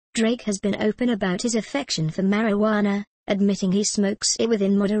Drake has been open about his affection for marijuana, admitting he smokes it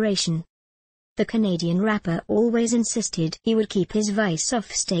within moderation. The Canadian rapper always insisted he would keep his vice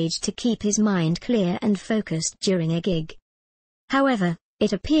off stage to keep his mind clear and focused during a gig. However,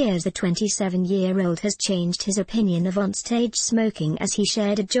 it appears the 27-year-old has changed his opinion of onstage smoking as he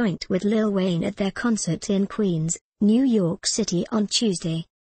shared a joint with Lil Wayne at their concert in Queens, New York City on Tuesday.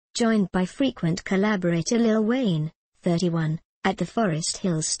 Joined by frequent collaborator Lil Wayne, 31, at the Forest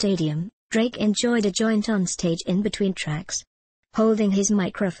Hills Stadium, Drake enjoyed a joint on stage in between tracks. Holding his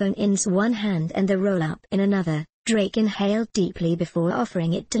microphone in one hand and the roll-up in another, Drake inhaled deeply before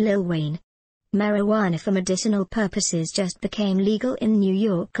offering it to Lil Wayne. Marijuana for medicinal purposes just became legal in New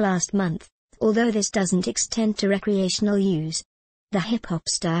York last month, although this doesn't extend to recreational use. The hip-hop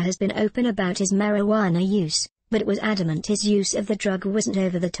star has been open about his marijuana use, but was adamant his use of the drug wasn't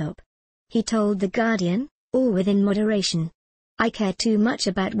over the top. He told The Guardian, "All within moderation. I care too much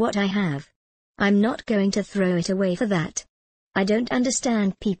about what I have. I'm not going to throw it away for that. I don't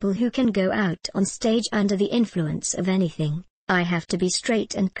understand people who can go out on stage under the influence of anything. I have to be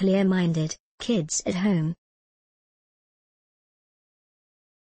straight and clear-minded. Kids at home,